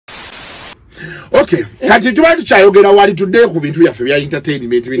Okay, kati tuba tukyayogera wali today ku bintu byaffe bya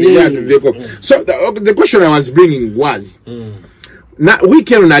entertainment bintu. So the question I was bringing was na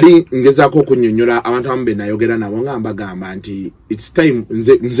weekend nali ngezaako okunyonyola abantu ambe nayogera nabo ngamba gamba nti it's time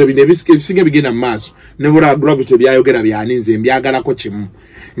nze bine bisinge bigenda maaso ne bula gravity byayogera byani nze mbyagalako kimu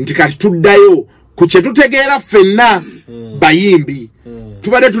nti kati tuddayo ku kye tutegeera ffenna bayimbi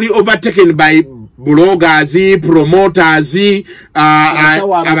tubadde tuli overtaken by bloggers, promoters,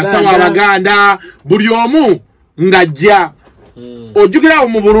 abasawo abaganda buli omu ngajja ojjukira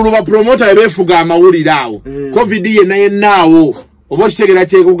mu bululu ba promoter ebefuga amawulire awo covid yennawo oba kitegera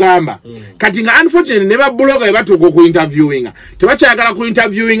kyekugamba kati nga unfortunately ne ba blogger batuuka ku interviewing tebakyagala ku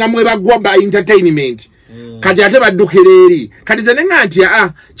interviewing mwe bagwa ba entertainment kati ate baddukira eri kati ze nenga nti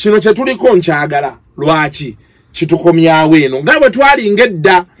kino kye tuliko nkyagala lwaki kitukomyawo eno nga bwe twalinga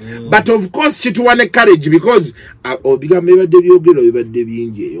edda but of course kituwa ne courage because obigambo ebadde byogero ebadde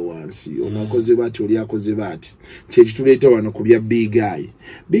bingi eyo wansi onakoze bati oli akoze bati kyekituleeta wano ku bya big guy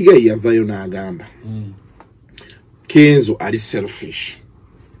yavayo n'agamba Kenzo ali selfish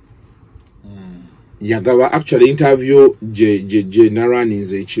yagaba actually interview je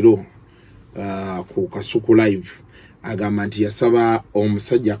naraninze ekiro ku Kasuku live agamba nti yasaba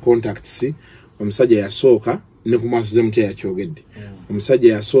omusajja contacts omusajja yasooka ne kumasuze mutya yakyogedde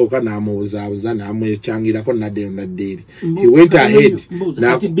omusajja yasooka n'amubuzabuza n'amwekyangirako naddeeri he went ahead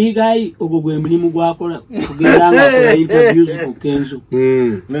nati big guy ogogwe mulimu gwakola kugendanga kola interviews ku Kenzo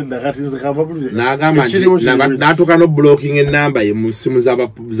nenda kati zikamba bulire n'agamba nti n'atuuka no blocking enamba ye mu simu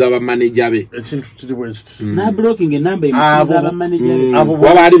z'aba manager be ekintu kiri bwe kiti na blocking enamba ye mu simu z'aba manager be abo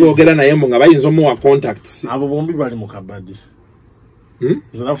bali boogera naye nga bayinza omuwa contacts abo bombi bali mu kabadi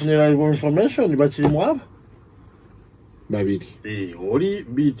zinafunyira information bakiri mu abo babiri oli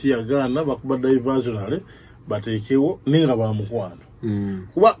biti yagana bakuba diversionale batekewo ninga bamukwano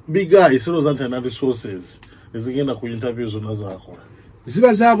kuba big guy solo zante na resources ezigenda ku interviews onazakola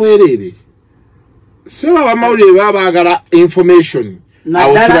ziba zabwerere seba bamawulire babagala information na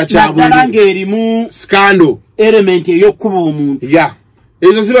dalanga erimu scandal element ey'okuba omuntu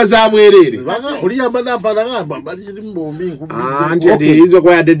ezo ziba zabwerere oli yambana mpana bali kiri mbombi nkubi ezo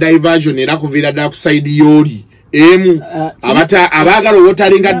kwa yadde diversion era kuvira da ku side yoli emu abagala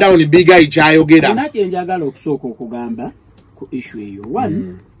otalinga down big guy kyayogera nakye njagala okusooka okugamba ku issue eyo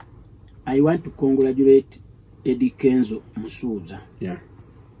one I want to congratulate Eddy Kenzo Musuuza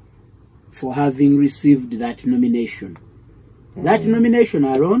for having received that nomination. That nomination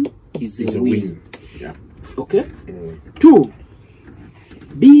alone is a win. Okay? Two,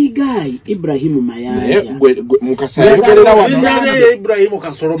 big guy Ibrahim Mayanja mukasayogerera wano Ibrahim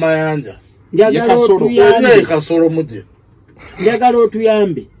Kasoro Mayanja njagala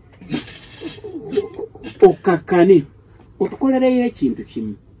otuyambe okakane otukolereyo ekintu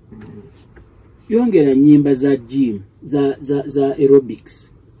kimu yongera nyimba za gym za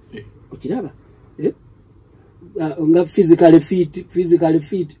aerobics okiraba nga physically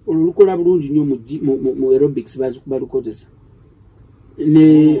fit olukola bulungi nnyo mu aerobics balukozesa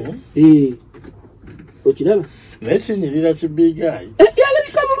ne okiraba nekinyirira ki big guy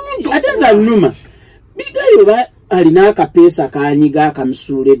yalabika bulungi ate nza lunuma big guy oba alina akapeesa kanyiga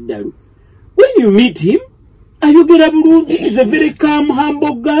akamusuula eddalu when you meet him ayogera bulungi is a very calm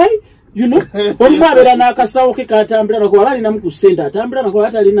humble guy you know omu abeera n'akasawo ke katambula nako aba alinamu ku ssente atambula nako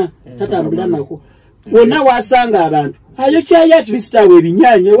atalina tatambula nako wonna wasanga abantu ayokyaya at least awo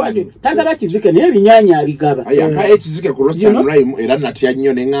ebinyaanya wadde tagala kizike naye ebinyaanya abigaba ayaka ekizike ku rostam rhyme era natya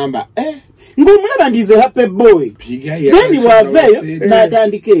nnyo ne ngamba ng'omulaba ndize happy boy then waveeyo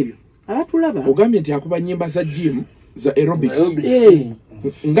n'atandika ebyo abatulaba ogambye nti akuba nyimba za gym za aerobics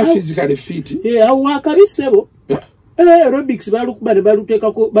nga physically fit awo akabisebo aerobics balukuba ne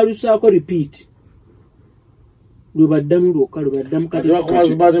baluteekako balusaako repeat lwebaddamu lwokka lwebaddamu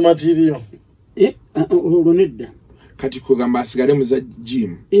olwonedda kati kugamba asigale mu za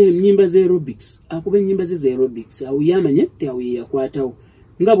gym nyimba za aerobics akuba ennyimba ze za aerobics awo yamanye nti awo yeyakwatawo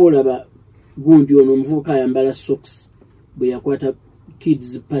nga boolaba gundi ono omuvubuka ayambala socks bwe yakwata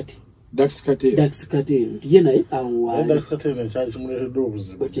kids party Dax Cartel ye naye awo Dax Cartel kyali kimuleetedde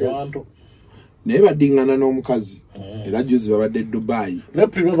obuzibu bantu naye badingana n'omukazi era juzi babadde Dubai ne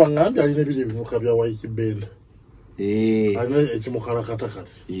prima bangambye alina ebiri ebivuka bya Waiki Bend alina ekimukalakata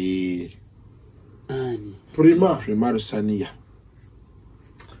kati ani prima Rusania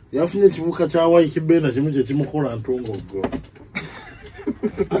yafunye ekivuka kya Waiki Bend kimu gye kimukola ntongogo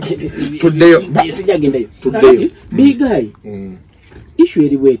tuddeyo big guy issue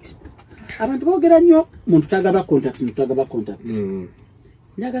eri bweti abantu boogera nnyo muntu tagaba contacts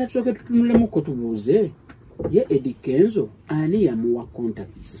njagala tusooke tutunulemu ko tubuuze ye Eddy Kenzo ani yamuwa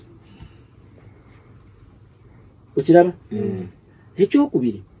contacts Okiraba?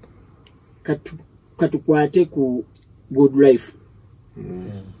 Ekyokubiri katukwate ku Good Life.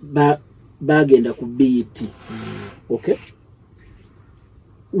 Bagenda ku BET. Okay?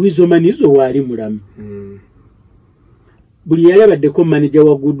 Wizomanizo wali mulamu. Buli yalabaddeko manager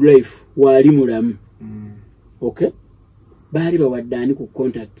wa Good Life wali mulamu. Okay? Bali bawaddani ku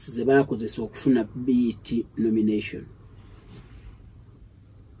contacts ze bakozesa okufuna BET nomination.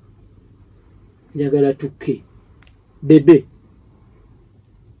 Njagala tukke. Bebe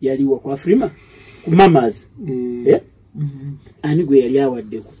yaliwo kwa Afrima ku Mamas. Ani gwe yali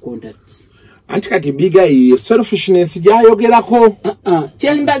awadde ku contacts. Anti kati biga ye selfishness jayogerako.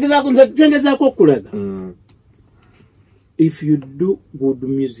 Chengezaako okulaga. If you do good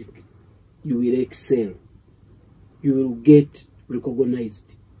music, you will excel. You will get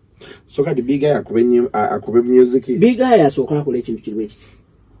recognized. So kati biga akube music. Biga yasooka akola ekintu kiri ekiti.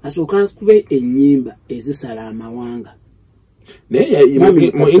 Asooka akube ennyimba ezisala amawanga. Naye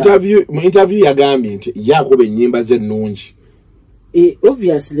mu interview yagambye nti yakuba ennyimba ze nnungi.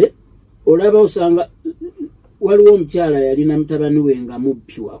 Obviously olaba osanga waliwo omukyala yalina mutabani we nga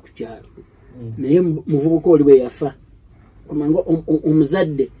mubbi wa kukyala. Naye muvubuka oli bwe yafa.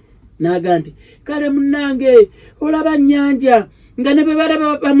 Omuzadde n'aga nti kale munnange olaba nnyanja nga ne bwe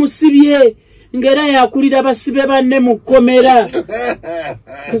balaba bamusibye ng'era yakulira basibe banne mu kkomera.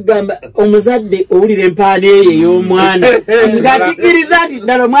 Kugamba omuzadde owulira empaana eyo ey'omwana ng'atikiriza nti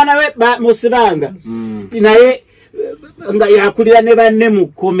ddala omwana we musibanga ti naye nga yakulira ne banne mu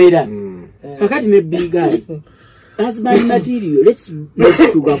kkomera. Kakati ne Big Guy, husband material, let's not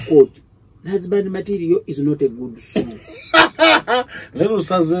sugarcoat. Husband material is not a good song.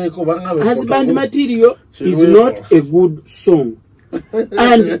 Husband material is not a good song.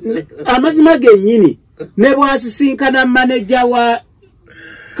 And amazima gennyini ne bwasisinkana manager wa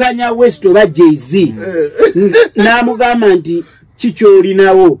Kanye West oba Jay-Z n'amugamba nti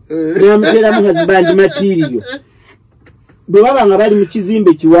kikyolinawo n'amuteramu husband material. Bwe baba nga bali mu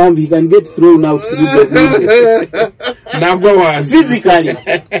kizimbe kiwanvu, he can get thrown out through the window. Nagwa wazi.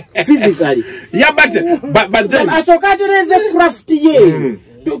 Physically. Yeah, but then asooka atereze craft ye.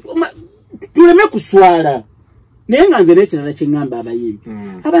 Tuleme kuswala. Naye nga nze n'ekirala kye ŋŋamba abayimbi.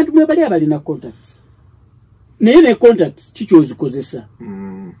 Abantu mwe bali abalina contacts. Naye ne contacts kikyozikozesa.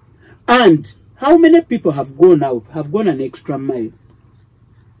 And how many people have gone out, have gone an extra mile,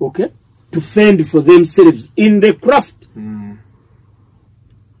 okay, to fend for themselves in the craft.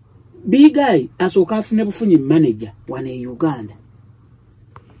 Big Guy asooka afune bufunyi manager wane Uganda.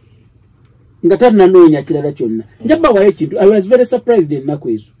 Nga tananoonya kirala kyonna. Njaba wayo ekintu. I was very surprised ennaku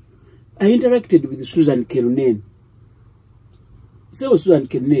ezo. I interacted with Susan Kerunen. So Susan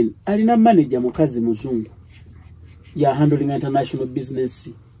Kerunen alina manager mukazi muzungu. Ya handling international business,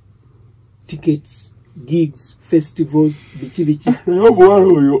 tickets, gigs, festivals, bichi.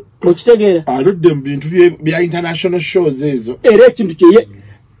 Okitegeera? Aludde mu bintu bya international shows ezo. Era ekintu kye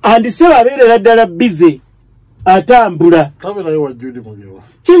andiseba abeerera ddala busy atambula. Kamera yo wajjudi mugewa.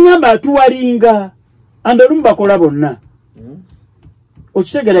 Kyeŋŋamba atuwalinga andolumu bakola bonna.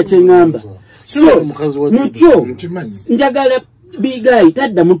 Okitegeera kyeŋŋamba. So mukyo njagala Big Guy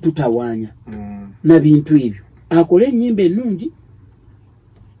taddamu tutawaanya na bintu ebyo. Akole ennyimba ennungi.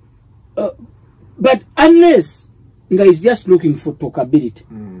 But unless nga is just looking for talkability.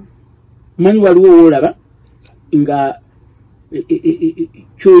 Manyi waliwo olaba nga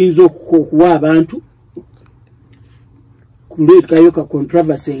kyoyinza okuwa abantu kuleetayo ka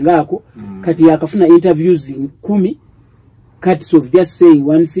controversy ngaako kati yakafuna interviews 10 cuts of just saying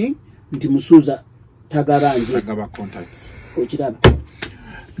one thing nti musuuza tagabanje contacts. Okiraba.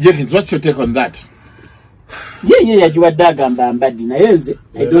 Jenkins, what's your take on that? Ye yajiwadde agamba mbaddi naye nze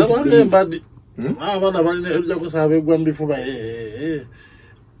I don't believe. Abana balina ejja kusaba egwa mbifuba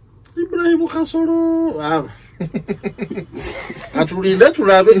Ibrahim Kasolo atulinde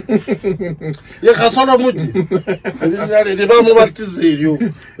tulabe ye Kasolo muji azizale libamu batiziryo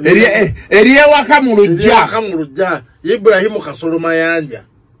eriye wakamulujja Ibrahim Kasolo mayanja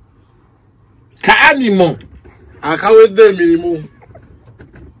kaanimo akawedde emirimu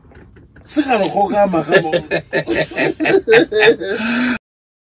sikano kogamba kamo